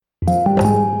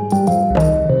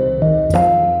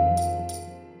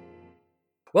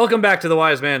Welcome back to The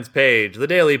Wise Man's Page, the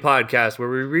daily podcast where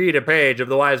we read a page of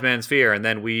The Wise Man's Fear and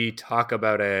then we talk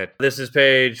about it. This is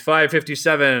page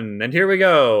 557, and here we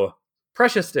go.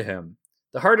 Precious to him.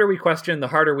 The harder we question, the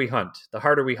harder we hunt. The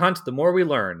harder we hunt, the more we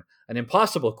learn. An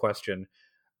impossible question.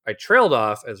 I trailed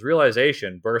off as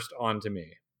realization burst onto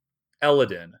me.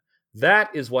 Elodin.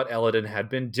 That is what Elodin had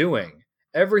been doing.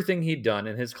 Everything he'd done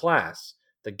in his class.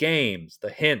 The games, the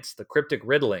hints, the cryptic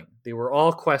riddling. They were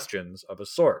all questions of a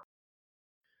sort.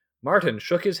 Martin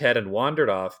shook his head and wandered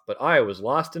off, but I was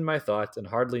lost in my thoughts and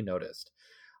hardly noticed.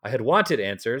 I had wanted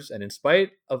answers, and in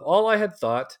spite of all I had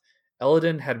thought,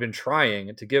 Elodin had been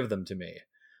trying to give them to me.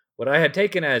 What I had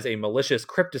taken as a malicious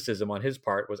crypticism on his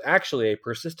part was actually a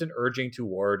persistent urging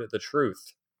toward the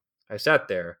truth. I sat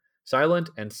there, silent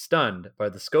and stunned by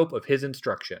the scope of his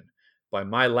instruction, by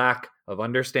my lack of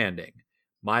understanding,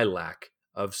 my lack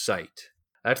of sight.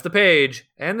 That's the page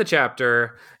and the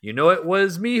chapter. You know it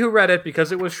was me who read it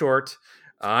because it was short.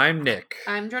 I'm Nick.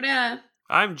 I'm Jordana.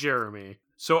 I'm Jeremy.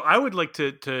 So I would like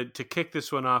to kick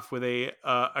this one off with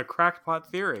a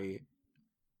crackpot theory.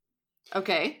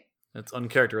 Okay. That's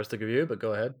uncharacteristic of you, but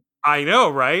go ahead. I know,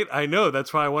 right? I know.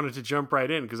 That's why I wanted to jump right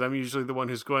in, because I'm usually the one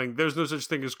who's going, there's no such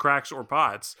thing as cracks or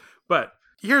pots. But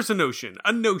here's a notion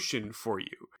for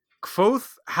you.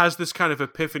 Kvothe has this kind of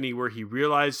epiphany where he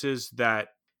realizes that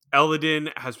Elodin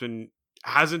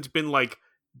hasn't been like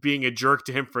being a jerk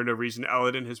to him for no reason.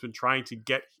 Elodin has been trying to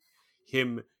get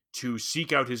him to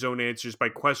seek out his own answers by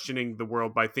questioning the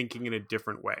world, by thinking in a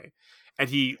different way. And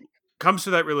he comes to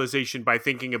that realization by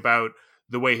thinking about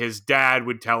the way his dad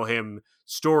would tell him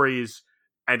stories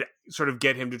and sort of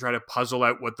get him to try to puzzle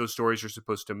out what those stories are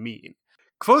supposed to mean.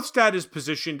 Kvothe's dad is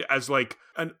positioned as like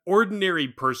an ordinary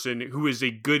person who is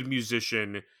a good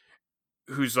musician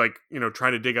who's like,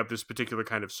 trying to dig up this particular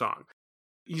kind of song.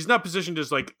 He's not positioned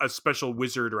as like a special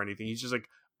wizard or anything. He's just like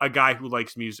a guy who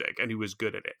likes music and who is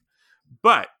good at it.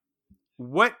 But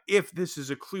what if this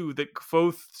is a clue that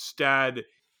Kvothe's dad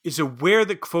is aware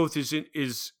that Kvothe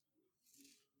is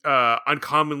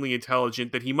uncommonly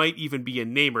intelligent, that he might even be a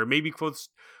namer? Maybe Kvothe's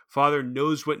father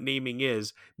knows what naming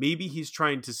is. Maybe he's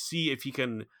trying to see if he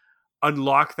can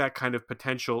unlock that kind of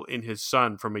potential in his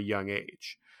son from a young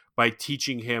age by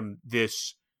teaching him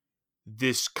this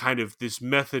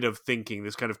method of thinking,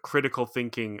 this kind of critical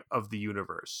thinking of the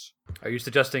universe. Are you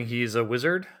suggesting he's a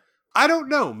wizard? I don't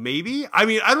know, maybe. I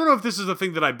mean, I don't know if this is a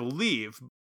thing that I believe.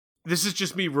 This is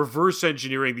just me reverse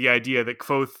engineering the idea that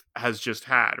Kvothe has just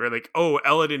had, right? Like, oh,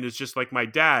 Elodin is just like my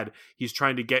dad. He's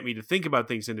trying to get me to think about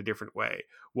things in a different way.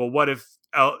 Well, what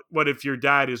if your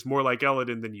dad is more like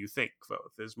Elodin than you think,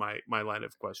 Kvothe, is my line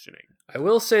of questioning. I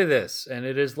will say this, and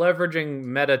it is leveraging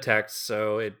meta text,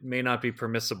 so it may not be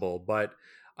permissible, but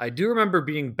I do remember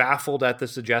being baffled at the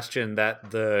suggestion that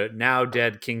the now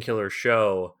dead Kingkiller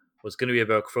show was going to be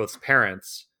about Kvothe's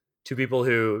parents, two people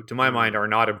who, to my mind, are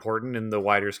not important in the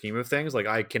wider scheme of things. Like,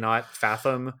 I cannot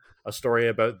fathom a story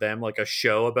about them, like a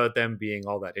show about them being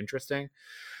all that interesting.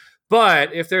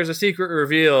 But if there's a secret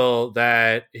reveal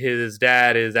that his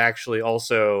dad is actually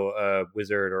also a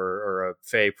wizard or a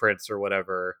fey prince or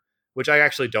whatever, which I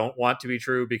actually don't want to be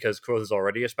true because Kvothe is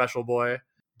already a special boy,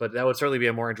 but that would certainly be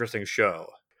a more interesting show.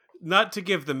 Not to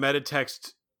give the meta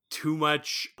text too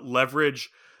much leverage,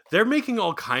 they're making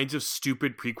all kinds of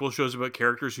stupid prequel shows about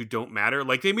characters who don't matter.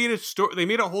 Like they made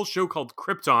a whole show called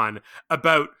Krypton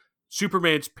about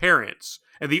Superman's parents.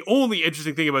 And the only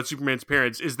interesting thing about Superman's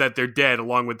parents is that they're dead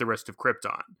along with the rest of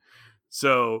Krypton.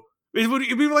 So it'd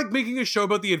be like making a show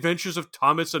about the adventures of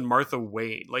Thomas and Martha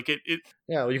Wayne. Like it.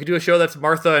 Yeah, well, you could do a show that's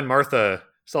Martha and Martha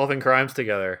solving crimes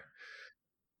together.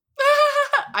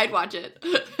 I'd watch it.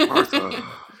 Martha.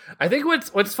 I think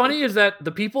what's funny is that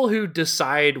the people who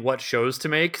decide what shows to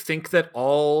make think that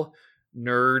all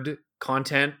nerd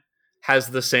content has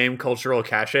the same cultural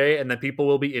cachet and that people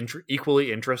will be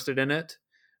equally interested in it,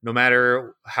 no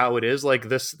matter how it is. Like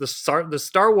the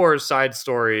Star Wars side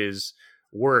stories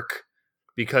work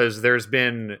because there's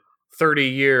been 30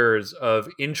 years of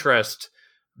interest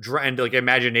and like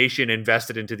imagination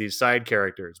invested into these side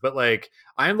characters. But like,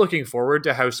 I'm looking forward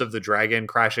to House of the Dragon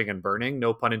crashing and burning,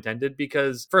 no pun intended,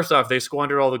 because first off, they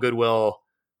squandered all the goodwill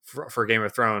for Game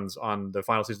of Thrones on the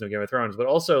final season of Game of Thrones, but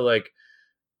also like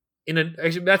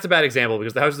actually, that's a bad example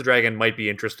because the House of the Dragon might be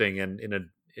interesting in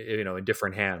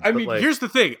different hands. I mean, here's the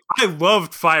thing. I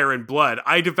loved Fire and Blood.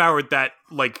 I devoured that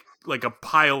like a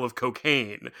pile of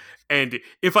cocaine. And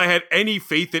if I had any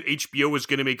faith that HBO was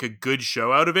going to make a good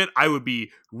show out of it, I would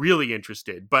be really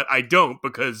interested. But I don't,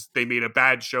 because they made a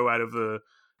bad show out of the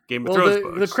Game of Thrones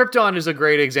books. The Krypton is a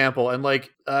great example. And like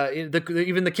even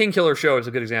the Kingkiller show is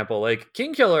a good example. Like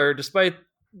Kingkiller, despite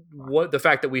the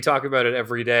fact that we talk about it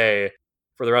every day,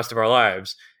 for the rest of our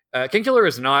lives. Kingkiller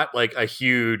is not like a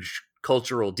huge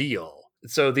cultural deal.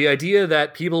 So the idea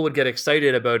that people would get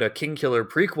excited about a Kingkiller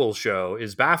prequel show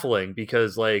is baffling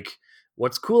because like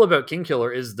what's cool about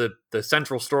Kingkiller is the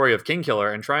central story of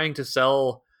Kingkiller, and trying to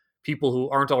sell people who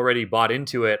aren't already bought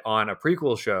into it on a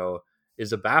prequel show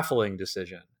is a baffling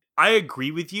decision. I agree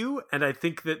with you, and I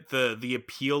think that the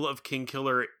appeal of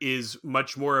Kingkiller is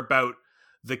much more about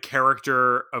the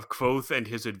character of Kvothe and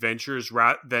his adventures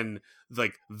than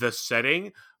like the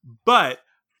setting. But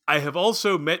I have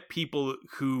also met people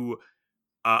who,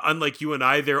 unlike you and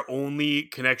I, their only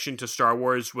connection to Star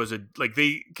Wars was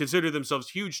they consider themselves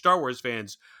huge Star Wars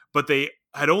fans, but they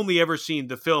had only ever seen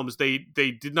the films. They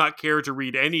did not care to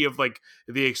read any of like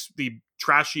the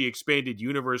trashy expanded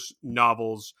universe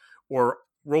novels or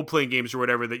role-playing games or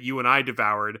whatever that you and I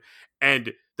devoured.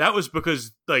 And that was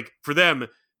because like for them,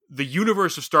 the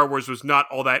universe of Star Wars was not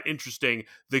all that interesting.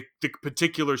 The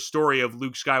particular story of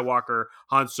Luke Skywalker,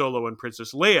 Han Solo, and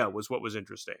Princess Leia was what was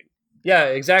interesting. Yeah,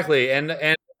 exactly. And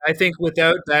I think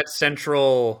without that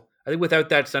central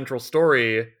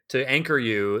story to anchor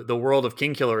you, the world of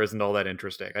Kingkiller isn't all that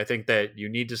interesting. I think that you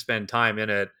need to spend time in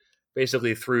it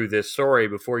basically through this story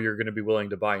before you're going to be willing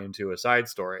to buy into a side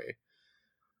story.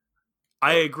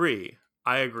 I agree.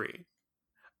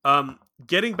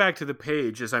 Getting back to the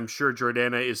page, as I'm sure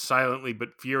Jordana is silently but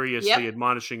furiously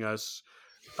admonishing us.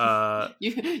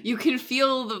 You can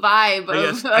feel the vibe.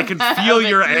 Yes, I can feel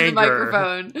your anger. The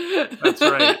microphone. That's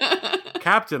right.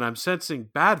 Captain, I'm sensing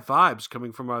bad vibes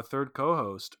coming from our third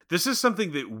co-host. This is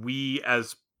something that we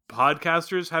as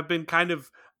podcasters have been kind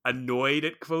of annoyed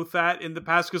at Kvothe at in the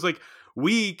past, because like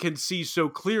we can see so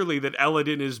clearly that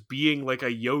Eladin is being like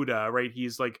a Yoda, right?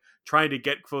 He's like trying to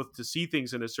get Kvothe to see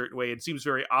things in a certain way. It seems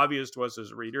very obvious to us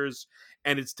as readers,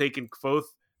 and it's taken Kvothe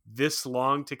this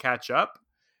long to catch up,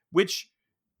 which,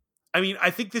 I mean,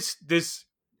 I think this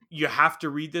you have to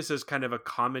read this as kind of a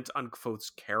comment on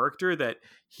Kvothe's character, that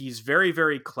he's very,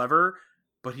 very clever,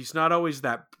 but he's not always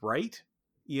that bright,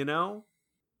 you know?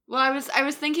 Well, I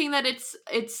was thinking that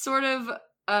it's sort of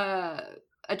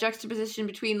a juxtaposition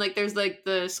between like there's like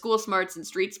the school smarts and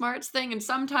street smarts thing, and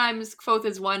sometimes Kvothe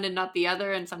is one and not the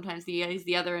other, and sometimes he's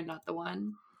the other and not the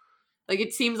one. Like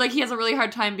it seems like he has a really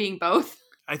hard time being both.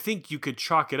 I think you could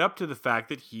chalk it up to the fact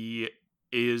that he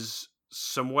is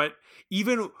somewhat,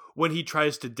 even when he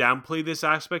tries to downplay this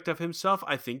aspect of himself,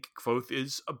 I think Kvothe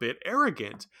is a bit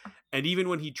arrogant. And even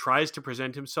when he tries to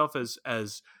present himself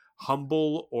as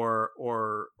humble or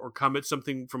come at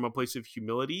something from a place of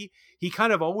humility, he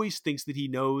kind of always thinks that he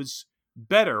knows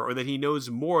better, or that he knows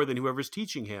more than whoever's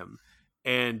teaching him.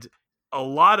 And a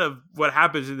lot of what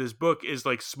happens in this book is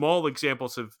like small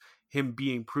examples of him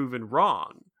being proven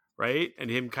wrong, right? And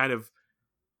him kind of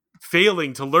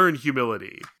failing to learn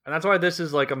humility. And that's why this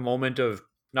is like a moment of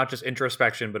not just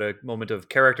introspection, but a moment of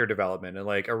character development, and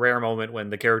like a rare moment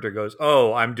when the character goes,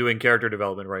 oh, I'm doing character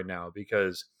development right now,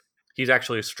 because he's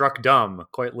actually struck dumb,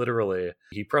 quite literally.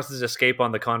 He presses escape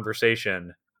on the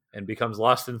conversation and becomes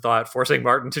lost in thought, forcing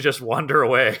Martin to just wander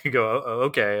away, go, oh,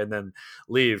 okay, and then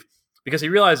leave. Because he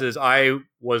realizes I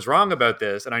was wrong about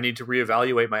this and I need to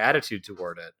reevaluate my attitude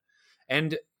toward it.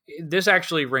 And this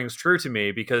actually rings true to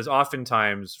me, because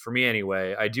oftentimes, for me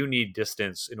anyway, I do need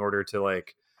distance in order to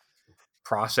like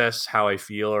process how I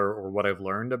feel or what I've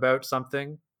learned about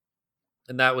something.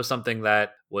 And that was something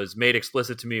that was made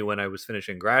explicit to me when I was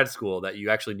finishing grad school, that you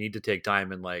actually need to take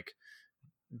time and like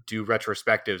do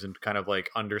retrospectives and kind of like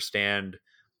understand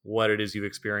what it is you've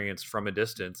experienced from a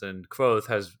distance. And Kvothe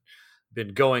has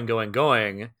been going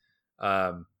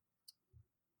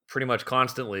pretty much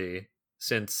constantly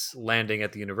since landing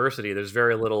at the university. There's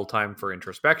very little time for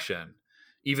introspection.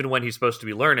 Even when he's supposed to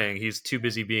be learning, he's too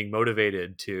busy being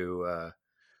motivated to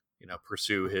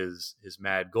pursue his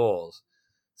mad goals.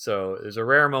 So there's a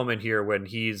rare moment here when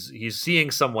he's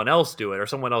seeing someone else do it, or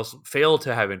someone else fail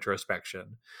to have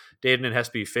introspection. Dedan and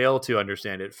Hespe fail to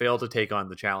understand it, fail to take on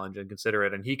the challenge and consider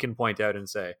it, and he can point out and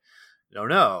say,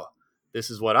 no,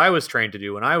 this is what I was trained to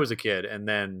do when I was a kid, and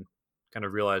then kind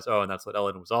of realize, oh, and that's what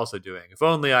Eladin was also doing. If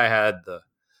only I had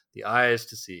the eyes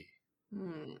to see.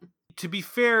 To be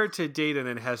fair to Dedan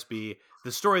and Hespe,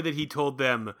 the story that he told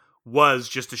them was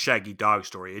just a shaggy dog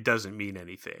story. It doesn't mean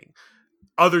anything.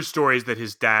 Other stories that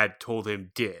his dad told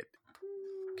him did.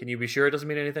 Can you be sure it doesn't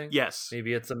mean anything? Yes.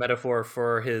 Maybe it's a metaphor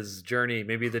for his journey.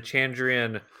 Maybe the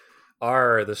Chandrian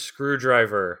are the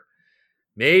screwdriver.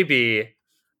 Maybe,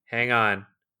 hang on,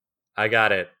 I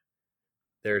got it.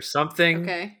 There's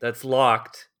something that's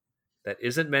locked that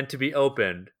isn't meant to be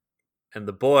opened, and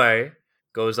the boy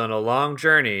goes on a long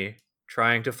journey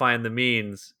trying to find the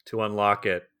means to unlock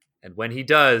it. And when he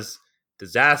does,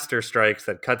 disaster strikes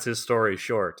that cuts his story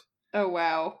short. Oh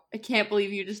wow! I can't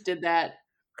believe you just did that.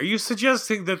 Are you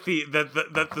suggesting that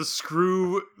the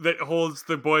screw that holds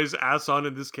the boy's ass on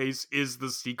in this case is the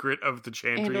secret of the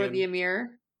Chandrian? And or the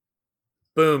Emir.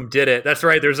 Boom, did it. That's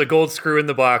right. There's a gold screw in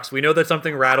the box. We know that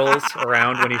something rattles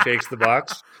around when he shakes the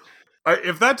box.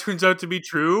 If that turns out to be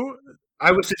true...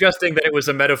 I was suggesting that it was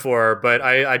a metaphor, but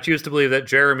I choose to believe that,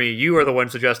 Jeremy, you are the one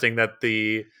suggesting that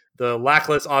the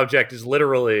lackless object is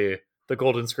literally the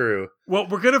golden screw. Well,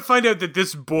 we're going to find out that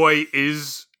this boy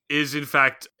is in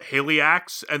fact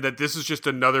Haliax, and that this is just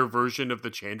another version of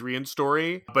the Chandrian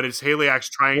story, but it's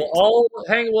Haliax trying...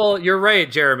 Well, you're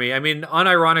right, Jeremy. I mean,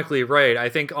 unironically, right. I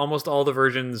think almost all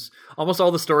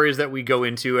the stories that we go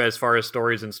into as far as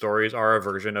stories and stories are a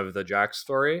version of the Jax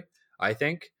story, I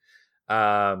think.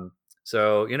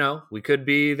 So, we could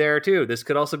be there too. This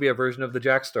could also be a version of the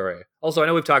Jax story. Also, I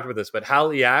know we've talked about this, but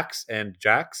Haliax and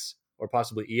Jax, or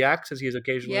possibly Eax, as he's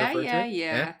occasionally referred to.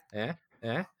 Yeah.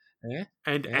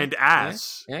 And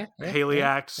ass.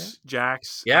 Haliax,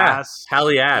 Jax, ass.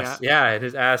 Haliax. Yeah. And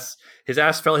his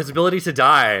ass fell. His ability to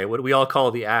die, what we all call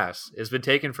the ass, has been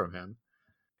taken from him.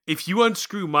 If you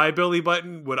unscrew my belly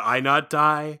button, would I not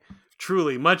die?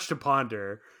 Truly, much to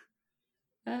ponder.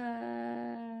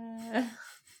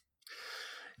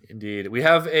 Indeed. We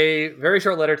have a very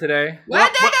short letter today.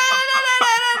 What?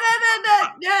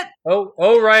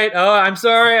 Oh, right. Oh, I'm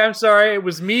sorry. It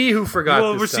was me who forgot. You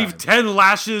will receive 10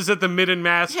 lashes at the midden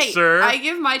mast, sir. I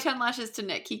give my 10 lashes to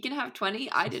Nick. He can have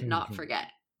 20. I did not forget.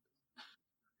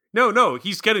 No,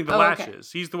 he's getting the lashes.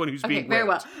 Okay. He's the one who's being very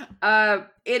whipped. well.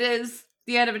 It is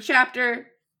the end of a chapter.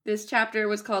 This chapter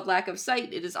was called Lack of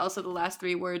Sight. It is also the last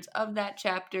 3 words of that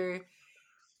chapter.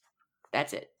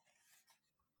 That's it.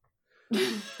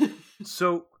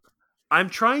 So I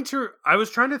was trying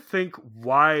to think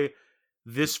why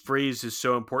this phrase is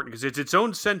so important, because it's its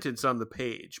own sentence on the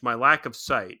page, my lack of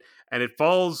sight, and it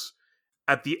falls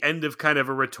at the end of kind of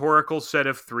a rhetorical set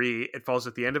of 3. It falls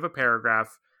at the end of a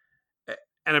paragraph,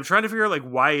 and I'm trying to figure out like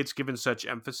why it's given such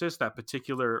emphasis, that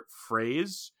particular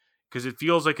phrase, because it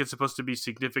feels like it's supposed to be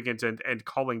significant and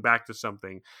calling back to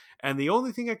something. And the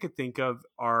only thing I could think of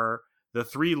are the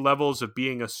 3 levels of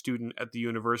being a student at the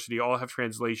university. All have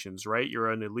translations, right? You're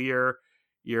an Elir,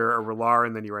 you're a Relar,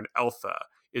 and then you're an Eltha.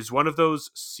 Is one of those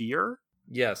seer?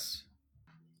 Yes,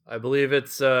 I believe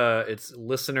it's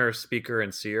listener, speaker,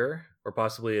 and seer, or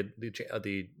possibly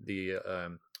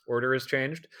the order is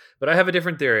changed. But I have a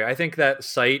different theory. I think that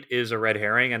sight is a red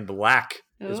herring, and lack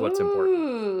is what's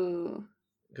important.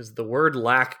 Because the word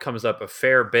lack comes up a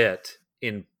fair bit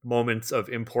in moments of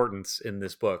importance in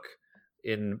this book.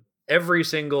 In every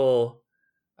single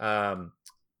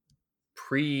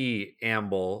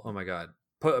preamble, oh my god,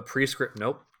 a prescript,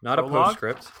 nope, not Prologue? a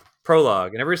postscript,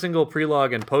 prologue. In every single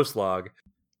prelogue and postlog,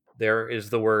 there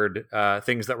is the word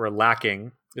things that were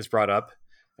lacking is brought up.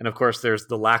 And of course, there's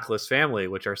the lackless family,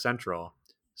 which are central.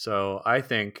 So I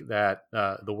think that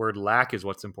the word lack is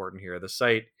what's important here. The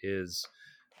sight is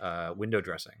window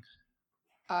dressing.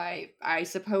 I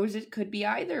suppose it could be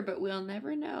either, but we'll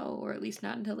never know, or at least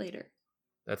not until later.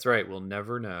 That's right. We'll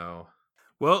never know.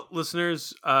 Well,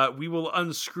 listeners, we will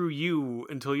unscrew you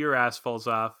until your ass falls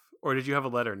off. Or did you have a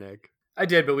letter, Nick? I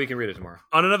did, but we can read it tomorrow.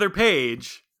 On another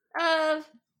page.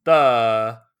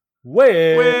 The wind.